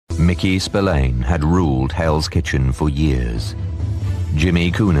Mickey Spillane had ruled Hell's Kitchen for years.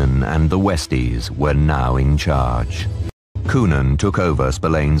 Jimmy Coonan and the Westies were now in charge. Coonan took over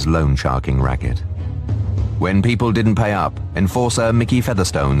Spillane's loan sharking racket. When people didn't pay up, enforcer Mickey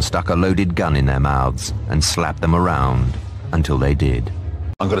Featherstone stuck a loaded gun in their mouths and slapped them around until they did.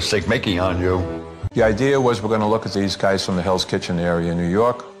 I'm going to stick Mickey on you. The idea was we're going to look at these guys from the Hell's Kitchen area in New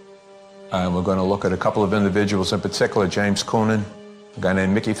York, and we're going to look at a couple of individuals, in particular James Coonan, a guy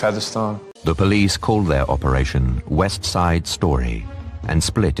named Mickey Featherstone. The police called their operation West Side Story and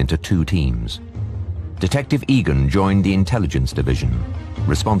split into two teams. Detective Egan joined the Intelligence Division,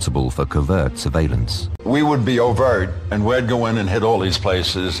 responsible for covert surveillance. We would be overt, and we'd go in and hit all these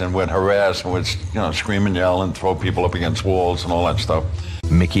places, and we'd harass, and we'd, scream and yell and throw people up against walls and all that stuff.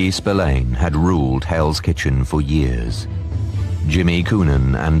 Mickey Spillane had ruled Hell's Kitchen for years. Jimmy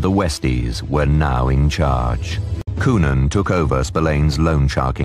Coonan and the Westies were now in charge. Coonan took over Spillane's loan sharking